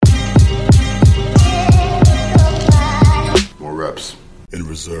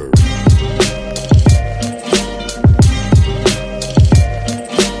reserved.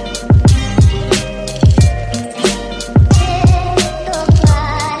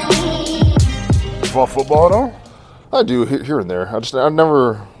 Football at all? I do here and there. I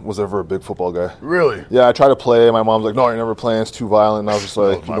never was ever a big football guy. Really? Yeah, I tried to play. My mom's like, "No, you're never playing. It's too violent." And I was just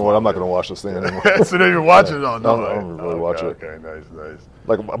like, "You know what? I'm not going to watch this thing anymore." So then you're watching it on? No, I don't really watch it. Okay, nice.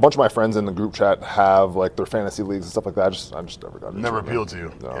 Like a bunch of my friends in the group chat have like their fantasy leagues and stuff like that. I just never got into it. Never appealed to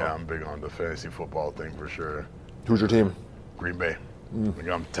you? No. Yeah, I'm big on the fantasy football thing for sure. Who's your team? Green Bay. Like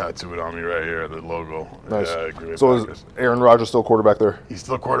I'm tattooed on me right here, the logo. Nice. Yeah, Green Bay So Packers. is Aaron Rodgers still quarterback there? He's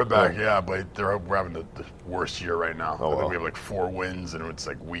still quarterback, yeah, but we're having the worst year right now. Oh, I think wow. we have like 4 wins, and it's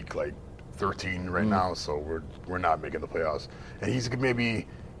like week 13 right now, so we're not making the playoffs. And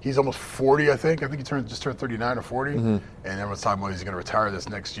he's almost 40, I think. I think he just turned 39 or 40, and everyone's talking about he's going to retire this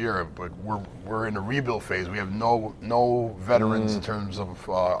next year. But we're in a rebuild phase. We have no veterans in terms of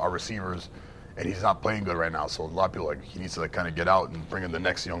our receivers. And he's not playing good right now, so a lot of people he needs to kind of get out and bring in the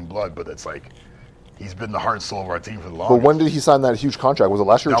next young blood. But it's like he's been the heart and soul of our team for the longest. But when did he sign that huge contract? Was it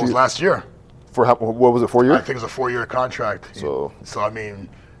last year? That was last year. For what was it? 4 years? I think it was a 4-year contract. So I mean,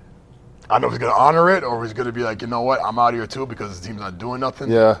 I don't know if he's going to honor it or if he's going to be like, you know what, I'm out of here too because the team's not doing nothing.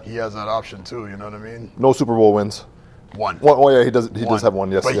 Yeah. He has that option too. You know what I mean? No Super Bowl wins. One. Oh yeah, he does. He does have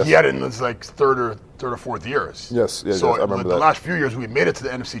one. Yes, but yes. he had it in his like third or fourth years. Yes, So I remember the that. last few years we made it to the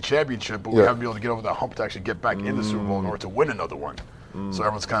NFC Championship, but we haven't been able to get over that hump to actually get back in the Super Bowl in order to win another one. So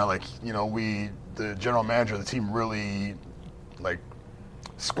everyone's kind of like, the general manager of the team really like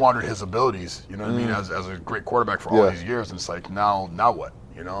squandered his abilities. You know what I mean? As a great quarterback for all these years, and it's like now what?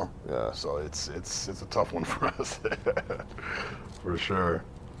 You know? Yeah. So it's a tough one for us, for sure.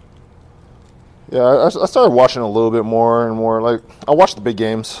 Yeah, I started watching a little bit more and more. Like, I watch the big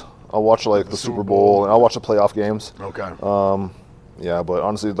games. I'll watch like the Super Bowl, and I'll watch the playoff games. Okay. Yeah, but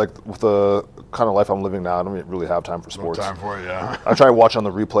honestly, like with the kind of life I'm living now, I don't really have time for sports. No time for it, yeah. I try to watch on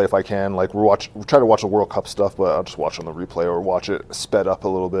the replay if I can. Like we try to watch the World Cup stuff, but I'll just watch on the replay or watch it sped up a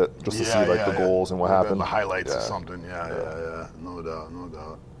little bit just to see like the goals and what happened. The highlights or something. Yeah. No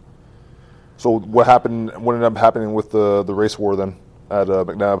doubt. So what happened? What ended up happening with the race war then at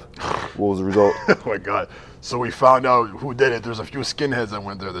McNabb? What was the result? Oh my God! So we found out who did it. There's a few skinheads that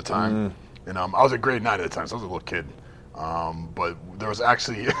went there at the time, and I was at grade 9 at the time, so I was a little kid. But there was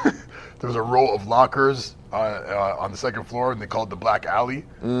actually there was a row of lockers on the second floor, and they called it the Black Alley.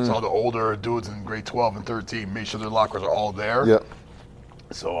 So all the older dudes in grade 12 and 13 made sure their lockers are all there. Yeah.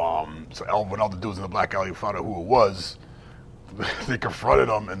 So when all the dudes in the Black Alley found out who it was, they confronted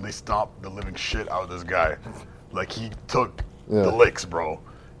him and they stomped the living shit out of this guy. Like he took the licks, bro.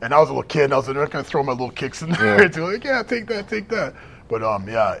 And I was a little kid, and I was like, I'm going to throw my little kicks in there. Like, yeah, take that. But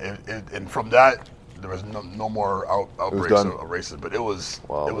and from that, there was no more outbreaks of racism. But it was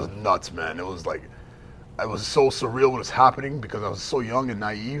nuts, man. It was like, it was so surreal when it was happening because I was so young and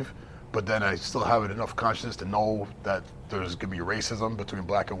naive. But then I still have enough consciousness to know that there's going to be racism between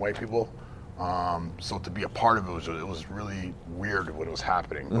black and white people. So to be a part of it was really weird when it was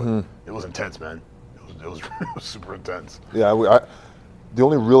happening. But it was intense, man. It was super intense. Yeah, the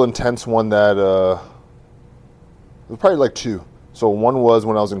only real intense one that it was probably like 2. So one was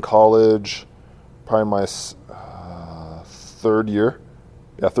when I was in college, probably my third year.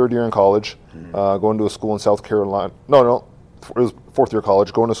 Yeah, third year in college, going to a school in South Carolina. No, it was 4th year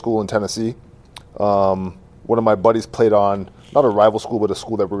college, going to school in Tennessee. One of my buddies played on, not a rival school, but a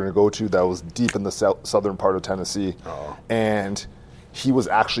school that we're going to go to that was deep in the southern part of Tennessee. And he was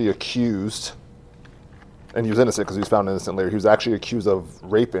actually accused, and he was innocent because he was found innocent later. He was actually accused of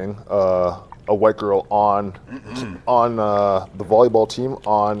raping a white girl on the volleyball team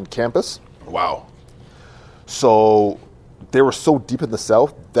on campus. Wow. So they were so deep in the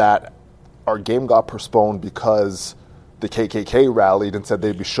South that our game got postponed because the KKK rallied and said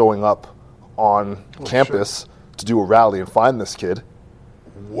they'd be showing up on campus to do a rally and find this kid.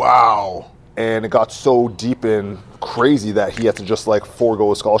 Wow. And it got so deep and crazy that he had to just like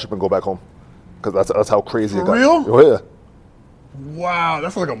forego a scholarship and go back home. Because that's how crazy it got. For real? Oh, yeah. Wow,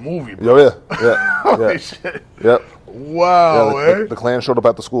 that's like a movie, bro. Oh, yeah. Holy shit. Yep. Wow, yeah, the Klan showed up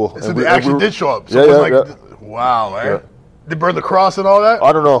at the school. So they actually did show up. So wow, eh? Yeah. They burned the cross and all that?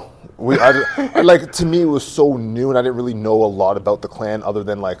 I don't know. Like to me, it was so new, and I didn't really know a lot about the Klan other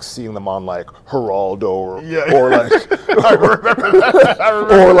than like seeing them on like Geraldo or like I remember that.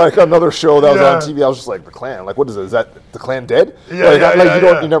 or like another show that was on TV. I was just like, the Klan. Like, what is it? Is that the Klan dead?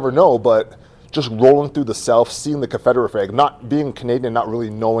 You never know. But just rolling through the South, seeing the Confederate flag, not being Canadian, not really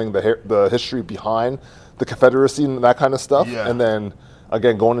knowing the history behind the Confederacy and that kind of stuff, and then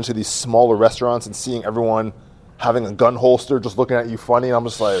again going into these smaller restaurants and seeing everyone having a gun holster, just looking at you funny. And I'm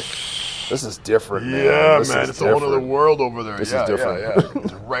just like, this is different, man. Yeah, This man, is it's a whole other different. world over there. This yeah, is different. yeah.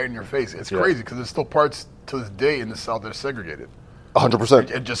 It's right in your face. It's crazy because there's still parts to this day in the South that are segregated.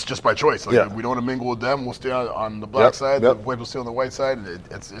 100%. And just by choice. Like, if we don't want to mingle with them, we'll stay on the black side. The white will stay on the white side. And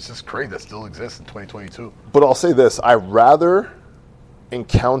it's just crazy that still exists in 2022. But I'll say this: I rather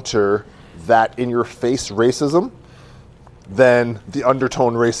encounter that in-your-face racism than the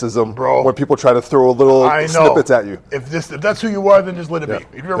undertone racism, bro, when people try to throw little snippets at you. If that's who you are, then just let it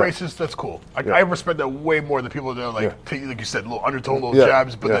be. If you're racist, that's cool. I respect that way more than people that are like you said, little undertone, little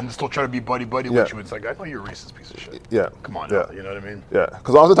jabs, but then still try to be buddy with you. It's like, I know you're a racist piece of shit. Yeah. Come on, now, you know what I mean? Yeah,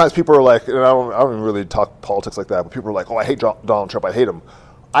 because oftentimes people are like, and I don't even really talk politics like that, but people are like, oh, I hate Donald Trump, I hate him.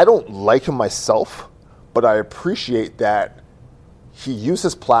 I don't like him myself, but I appreciate that he used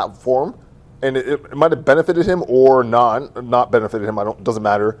his platform, and it might have benefited him or not benefited him. Doesn't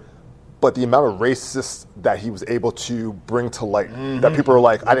matter. But the amount of racists that he was able to bring to light, that people are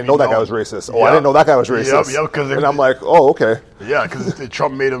like, I didn't know that guy was racist. Oh, I didn't know that guy was racist. And I'm like, oh, okay. Yeah, because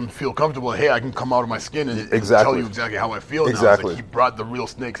Trump made him feel comfortable. Hey, I can come out of my skin and tell you exactly how I feel now. It's like he brought the real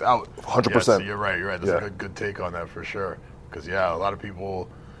snakes out. 100%. Yeah, so you're right. That's a good take on that for sure. Because, a lot of people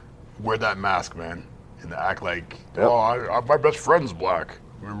wear that mask, man, and act like, my best friend's black.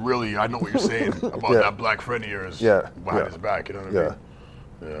 Really, I know what you're saying about that black friend of yours behind his back. You know what I mean?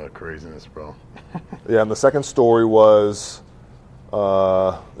 Yeah, craziness, bro. And the second story was,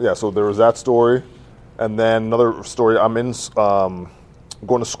 so there was that story. And then another story, I'm in going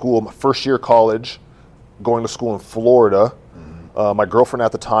to school, my first year college, going to school in Florida. My girlfriend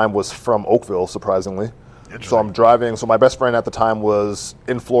at the time was from Oakville, surprisingly. So I'm driving. So my best friend at the time was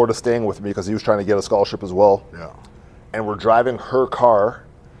in Florida staying with me because he was trying to get a scholarship as well. Yeah. And we're driving her car,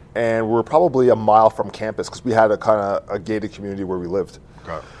 and we're probably a mile from campus because we had a gated community where we lived.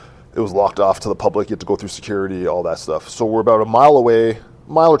 Okay. It was locked off to the public. You had to go through security, all that stuff. So we're about a mile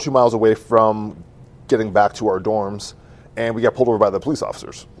or 2 miles away from getting back to our dorms, and we got pulled over by the police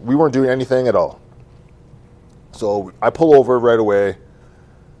officers. We weren't doing anything at all. So I pull over right away,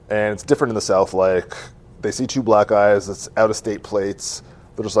 and it's different in the South. Like, they see two black guys, it's out-of-state plates.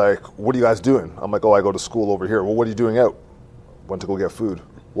 They're just like, what are you guys doing? I'm like, oh, I go to school over here. Well, what are you doing out? Went to go get food.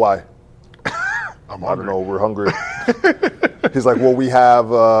 Why? I don't know, we're hungry. He's like, well, we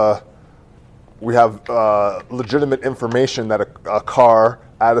have legitimate information that a car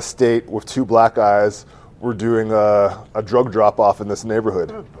out of state with two black guys were doing a drug drop-off in this neighborhood.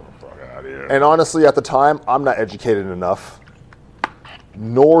 Get the fuck out of here. And honestly, at the time, I'm not educated enough,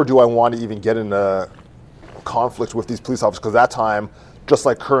 nor do I want to even get in a conflict with these police officers, because that time, just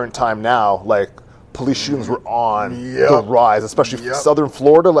like current time now, like, police shootings were on the rise, especially Southern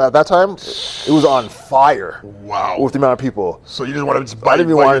Florida at that time. It was on fire. Wow. With the amount of people. So you just want to just I didn't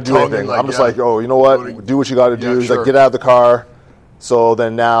even want to do anything. I'm just like, oh, you know what? Do what you got to do. He's like, get out of the car. So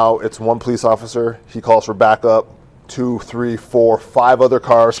then now it's one police officer. He calls for backup. 2, 3, 4, 5 other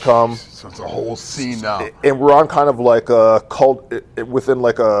cars come. So it's a whole scene now. And we're on kind of like a within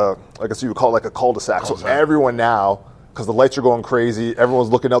like a, I guess you would call it like a cul-de-sac. So everyone now, because the lights are going crazy, everyone's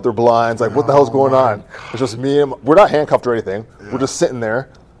looking out their blinds, like, what the hell's going on? It's just me and we're not handcuffed or anything. We're just sitting there.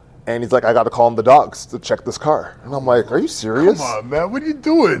 And he's like, I got to call in the dogs to check this car. And I'm like, are you serious? Come on, man. What are you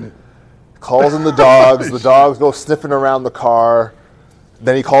doing? Calls in the dogs. The dogs go sniffing around the car.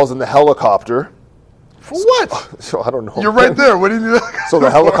 Then he calls in the helicopter. For what? So I don't know. You're right there. What do you do? So the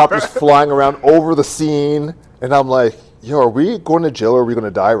helicopter's flying around over the scene. And I'm like, yo, are we going to jail or are we going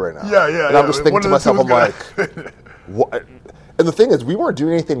to die right now? Yeah. And I'm just thinking to myself, I'm like, what? And the thing is, we weren't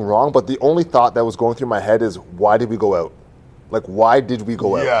doing anything wrong, but the only thought that was going through my head is, why did we go out? Like, why did we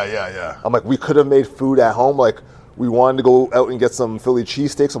go out? Yeah. I'm like, we could have made food at home. Like, we wanted to go out and get some Philly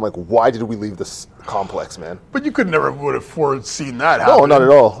cheesesteaks. I'm like, why did we leave this complex, man? But you could never would have foreseen that happen. No, not at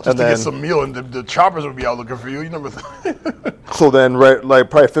all. Just to get some meal, and the choppers would be out looking for you. You never. So then, right, like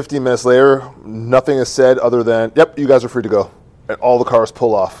probably 15 minutes later, nothing is said other than, yep, you guys are free to go. And all the cars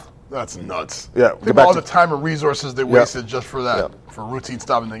pull off. That's nuts. Yeah. Think about all the time and resources they wasted just for that, for routine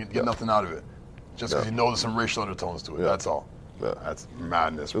stuff, and they get nothing out of it. Just because you know there's some racial undertones to it. That's all. Yeah. That's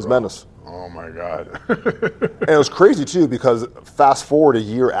madness, It was madness. Oh, my God. And it was crazy, too, because fast forward a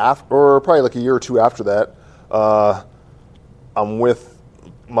year after, or probably like a year or two after that, I'm with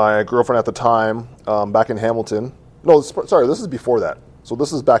my girlfriend at the time back in Hamilton. No, sorry, this is before that. So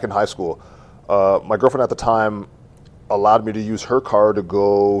this is back in high school. My girlfriend at the time allowed me to use her car to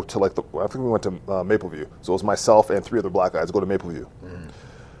go to I think we went to Mapleview. So it was myself and 3 other black guys go to Mapleview.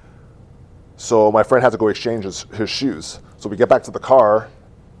 So my friend had to go exchange his shoes. So we get back to the car,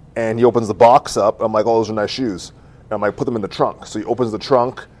 and he opens the box up. I'm like, oh, those are nice shoes. And I'm like, put them in the trunk. So he opens the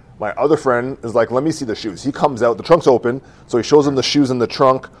trunk, My other friend is like, let me see the shoes. He comes out, the trunk's open, so he shows him the shoes in the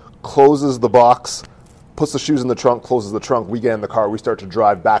trunk, closes the box, puts the shoes in the trunk, closes the trunk. We get in the car, we start to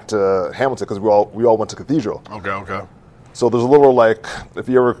drive back to Hamilton because we all went to Cathedral. Okay. So there's a little like, if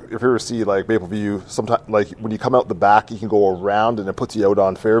you ever see like Maple View, sometimes like when you come out the back, you can go around and it puts you out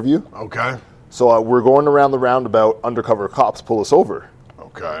on Fairview. Okay. So we're going around the roundabout, undercover cops pull us over.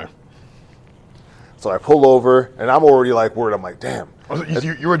 Okay. So I pull over, and I'm already like worried. I'm like, damn.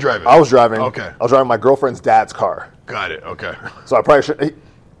 You were driving? I was driving. Okay. I was driving my girlfriend's dad's car. Got it. Okay. So I probably should.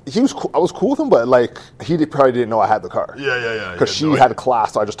 He was cool. I was cool with him, but like probably didn't know I had the car. Yeah. Because she had a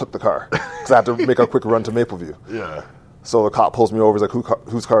class, so I just took the car because I had to make a quick run to Mapleview. Yeah. So the cop pulls me over. He's like,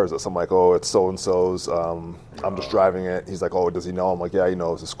 whose car is this? I'm like, oh, it's so and so's. I'm just driving it. He's like, oh, does he know? I'm like, yeah, he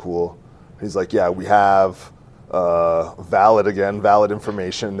knows. It's cool. He's like, yeah, we have valid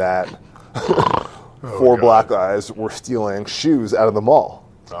information that 4 black guys were stealing shoes out of the mall.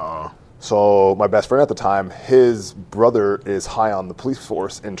 So my best friend at the time, his brother is high on the police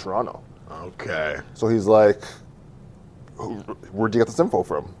force in Toronto. Okay. So he's like, where'd you get this info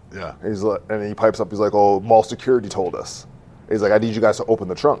from? Yeah. He's like, and he pipes up, he's like, oh, mall security told us. He's like, I need you guys to open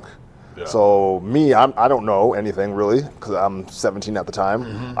the trunk. Yeah. So me, I don't know anything really because I'm 17 at the time.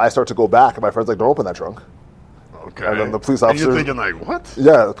 Mm-hmm. I start to go back, and my friend's like, "Don't open that trunk." Okay. And then the police officer, you're thinking like, "What?"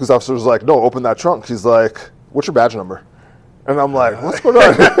 Yeah, the police officer's like, "No, open that trunk." He's like, "What's your badge number?" And I'm like, "What's going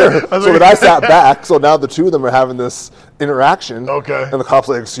on here?" So then I sat back. So now the two of them are having this interaction. Okay. And the cop's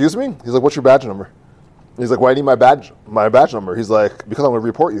like, "Excuse me?" He's like, "What's your badge number?" He's like, "Why do you need my badge number?" He's like, "Because I'm going to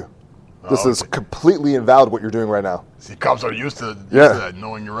report you. This is completely invalid what you're doing right now." See, cops are used to that,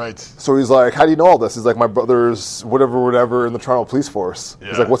 knowing your rights. So he's like, "How do you know all this?" He's like, "My brother's whatever in the Toronto Police Force." Yeah.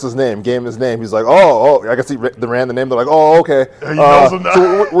 He's like, "What's his name?" Gave him his name. He's like, "Oh, I guess they ran the name." They're like, "Oh, okay." He knows him now.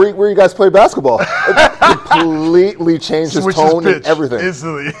 So where you guys play basketball? It completely changed his tone and everything.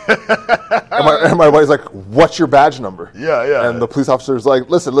 Instantly. and my buddy's like, "What's your badge number?" Yeah. And the police officer's like,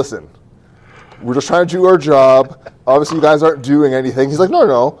 listen. We're just trying to do our job. Obviously, you guys aren't doing anything." He's like,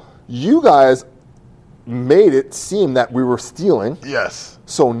 no. You guys made it seem that we were stealing. Yes.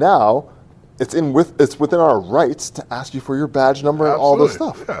 So now it's within our rights to ask you for your badge number and all this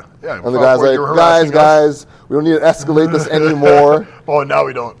stuff. Yeah. And the guy's like, guys, we don't need to escalate this anymore. Oh, now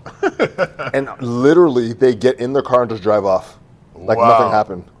we don't. And literally, they get in their car and just drive off. Like nothing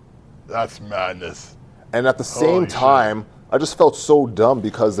happened. That's madness. And at the same time, I just felt so dumb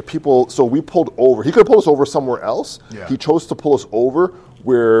because the people, so we pulled over. He could have pulled us over somewhere else. Yeah. He chose to pull us over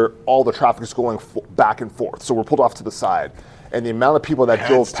where all the traffic is going back and forth. So we're pulled off to the side. And the amount of people that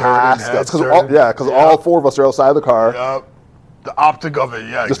drove past us, because all 4 of us are outside of the car. Yep. The optic of it,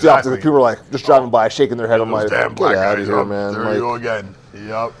 yeah, just exactly. The optic. People were like, just driving by, shaking their head. I'm like, damn black get out guys, of here, man. There you go again.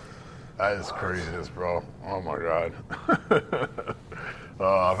 Yep. That is craziness, bro. Oh, my God.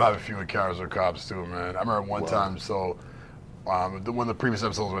 I've had a few encounters with cops, too, man. I remember one time, so... one of the previous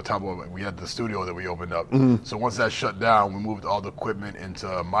episodes were talking about, we had the studio that we opened up. Mm-hmm. So once that shut down, we moved all the equipment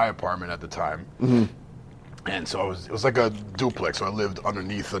into my apartment at the time. Mm-hmm. And so it was like a duplex. So I lived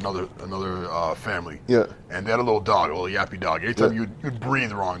underneath another family. Yeah. And they had a little dog, a little yappy dog. Anytime you'd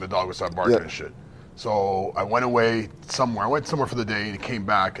breathe wrong, the dog would start barking and shit. So I went away somewhere. I went somewhere for the day and came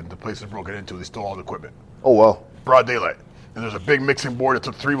back, and the place was broken into. They stole all the equipment. Oh, wow. Broad daylight. And there's a big mixing board. It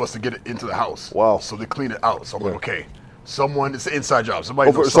took 3 of us to get it into the house. Wow. So they cleaned it out. So I'm like, okay. Someone, it's an inside job. Someone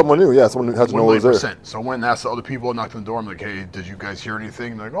knew, someone has to know what was there. So I went and asked the other people, knocked on the door. I'm like, hey, did you guys hear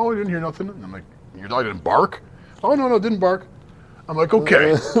anything? They're like, oh, I didn't hear nothing. And I'm like, your dog didn't bark? Oh, no, didn't bark. I'm like,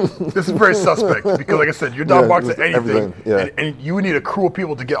 okay, this is very suspect because, like I said, your dog barks at anything, and you would need a crew of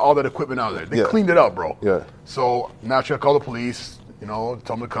people to get all that equipment out of there. They cleaned it out, bro. Yeah. So naturally, I call the police, tell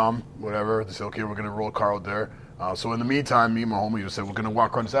them to come, whatever. They say, okay, we're going to roll a car out there. So in the meantime, me and my homie just said, we're going to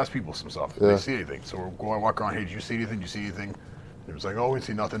walk around and just ask people some stuff if they see anything. So we're going to walk around, hey, did you see anything? Did you see anything? It was like, oh, we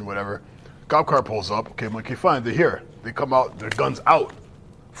see nothing, whatever. Cop car pulls up. Okay, I'm like, okay, fine, they're here. They come out, their guns out.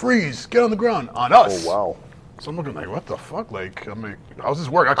 Freeze, get on the ground, on us. Oh, wow. So I'm looking like, what the fuck? Like, I'm like, how's this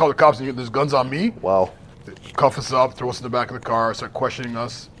work? I call the cops and there's guns on me. Wow. They cuff us up, throw us in the back of the car, start questioning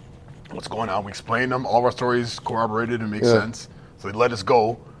us. What's going on? We explain them. All of our stories corroborated and make sense. So they let us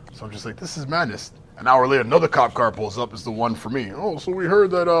go. So I'm just like, this is madness. An hour later, another cop car pulls up. It's the one for me. Oh, so we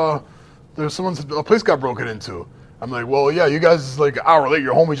heard that a place got broken into. I'm like, well, yeah, you guys, like an hour later,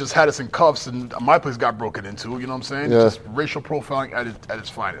 your homie just had us in cuffs and my place got broken into. You know what I'm saying? Yeah. Just racial profiling at its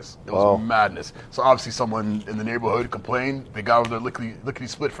finest. It was madness. So obviously someone in the neighborhood complained. They got over their lickety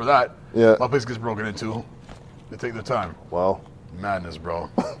split for that. Yeah. My place gets broken into. They take their time. Wow. Madness, bro.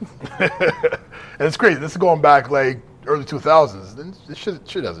 And it's crazy. This is going back like early 2000s. This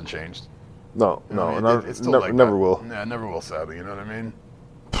shit hasn't changed. No, it's still like never that. will. Yeah, never will, sadly. You know what I mean?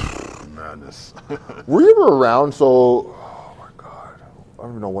 madness. Were you ever around? So, oh my God, I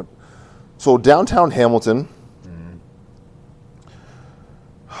don't even know what. So downtown Hamilton.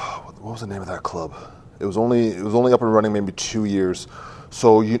 What was the name of that club? It was only up and running maybe 2 years.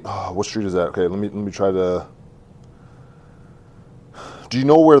 So what street is that? Okay, let me try to. Do you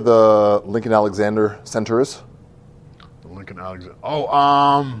know where the Lincoln Alexander Center is? The Lincoln Alexander.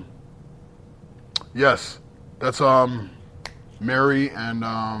 Oh, yes, that's Mary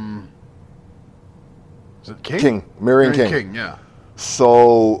and is it King? King, Mary and King. King, yeah.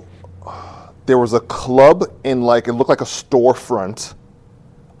 So there was a club in it looked like a storefront,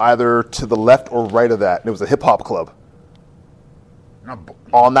 either to the left or right of that. And it was a hip hop club.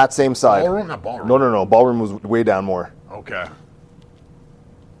 On that same side. Ballroom? Not ballroom. No. Ballroom was way down more. Okay.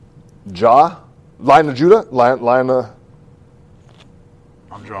 Lion of Judah? Lion of...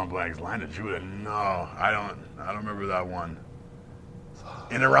 I'm drawing blanks. Lion of Judah? No, I don't remember that one.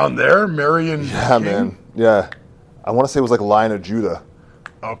 In around there? Mary and Yeah, King? man. Yeah. I want to say it was like Lion of Judah.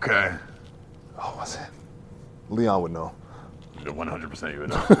 Okay. Oh, was it? Leon would know. 100% you would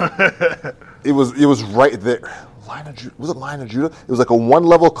know. It was right there. Was it Lion of Judah? It was like a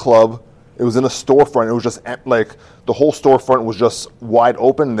one-level club. It was in a storefront. It was just like the whole storefront was just wide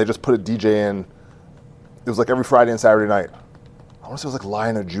open, and they just put a DJ in. It was like every Friday and Saturday night. I want to say it was like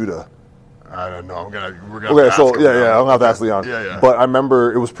Lion of Judah. I don't know. We're gonna. Okay, ask so him yeah, now. I'm gonna have to ask Leon. Yeah. But I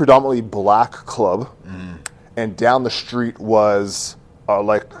remember it was predominantly black club, and down the street was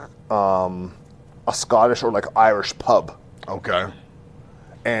a Scottish or like Irish pub. Okay.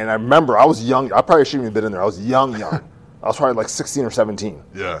 And I remember I was young. I probably shouldn't have been in there. I was young. I was probably like 16 or 17.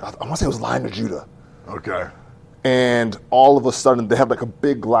 Yeah. I want to say it was Lion of Judah. Okay. And all of a sudden, they have like a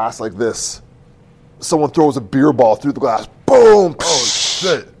big glass like this. Someone throws a beer ball through the glass. Boom! Oh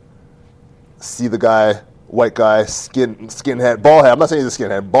shit! See the guy, white guy, skinhead, bald head. I'm not saying he's a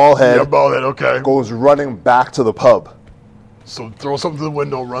skinhead. Bald head. Yeah, bald head. Okay. Goes running back to the pub. So throw something to the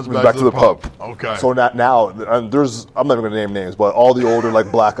window, runs Back to the pub. Okay. So now there's, I'm not even gonna name names, but all the older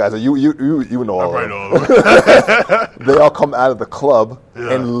like black guys, you know all of them. They all come out of the club,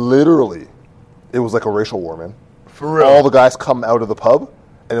 and literally, it was like a racial war, man. For real. All the guys come out of the pub,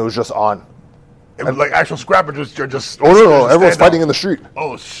 and it was just on. It was like actual scrapper, just. Oh no! Everyone's fighting in the street.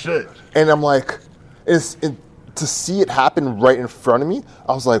 Oh shit! And I'm like, to see it happen right in front of me,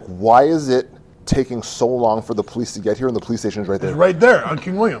 I was like, why is it taking so long for the police to get here? And the police station is right there. It's right there on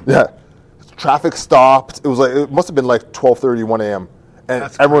King William. Yeah. Traffic stopped. It must have been like 12:30, 1 a.m. And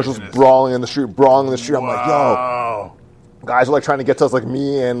everyone's just brawling in the street. I'm like, yo. Guys are like trying to get to us, like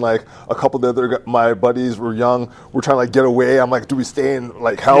me and like a couple of the other my buddies were young. We're trying to like get away. I'm like, do we stay and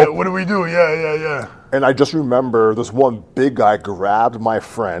like help? Yeah, what do we do? Yeah. And I just remember this one big guy grabbed my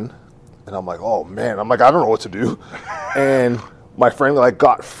friend, and I'm like, oh man. I'm like, I don't know what to do. And my friend like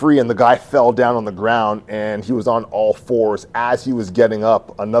got free, and the guy fell down on the ground, and he was on all fours. As he was getting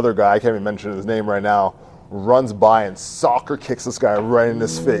up, another guy, I can't even mention his name right now, runs by and soccer kicks this guy right in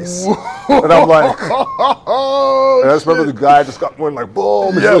his face. And I'm like, and I just remember the guy just went like,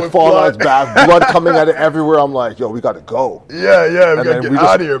 boom, he's like falling on his back, blood coming out of everywhere. I'm like, yo, we got to go. Yeah, we got to get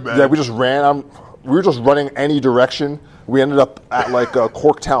out of here, man. Yeah, we just ran. We were just running any direction. We ended up at like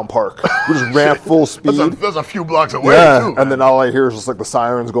Corktown Park. We just ran full speed. That's a few blocks away, too. And then all I hear is just like the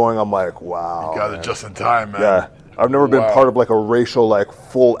sirens going. I'm like, wow. You got it just in time, man. Yeah. I've never been part of like a racial like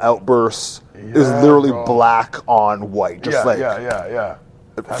full outburst. It was literally black on white. Just yeah.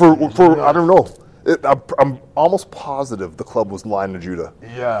 For I don't know. I'm almost positive the club was Lion of Judah.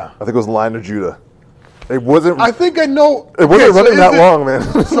 Yeah. I think it was Lion of Judah. It wasn't. I think I know. It wasn't running that long, man.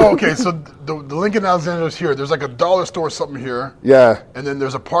 so the Lincoln Alexander's here. There's like a dollar store or something here. Yeah. And then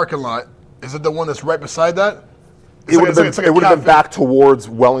there's a parking lot. Is it the one that's right beside that? It would have been back towards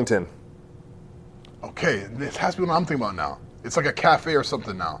Wellington. Okay, it has to be what I'm thinking about now. It's like a cafe or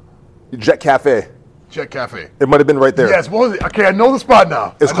something now. Jet Cafe. It might have been right there. Yes, what was it? Okay, I know the spot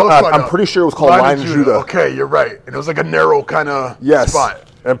now. I'm pretty sure it was called Lion of Judah. Okay, you're right. And it was like a narrow kind of spot.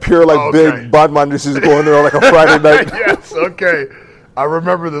 And pure big Budmeister is going there on like a Friday night. Yes, okay. I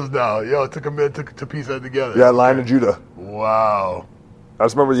remember this now. Yo, it took a minute to piece that together. Yeah, Lion of Judah. Wow. I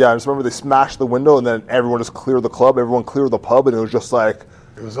just remember they smashed the window, and then everyone just cleared the club. Everyone cleared the pub, and it was just like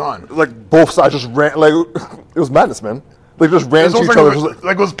it was on. Like both sides just ran. Like it was madness, man. Like just ran to each other.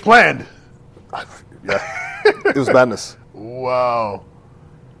 Like it was planned. Yeah, it was madness. Wow.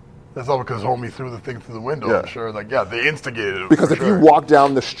 That's all because homie threw the thing through the window. Yeah. I'm sure. Like, they instigated it. Because if you walk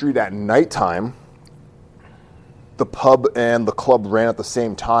down the street at nighttime, the pub and the club ran at the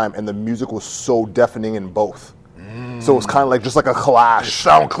same time, and the music was so deafening in both. So it was kind of like just like a clash.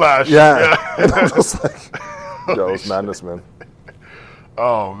 Sound clash. Yeah. And I was just like, yo, it was madness, man.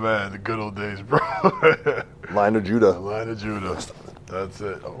 Oh man, the good old days, bro. Line of Judah. Line of Judah. That's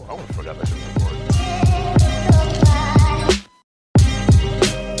it. Oh, I almost forgot that shit was recording.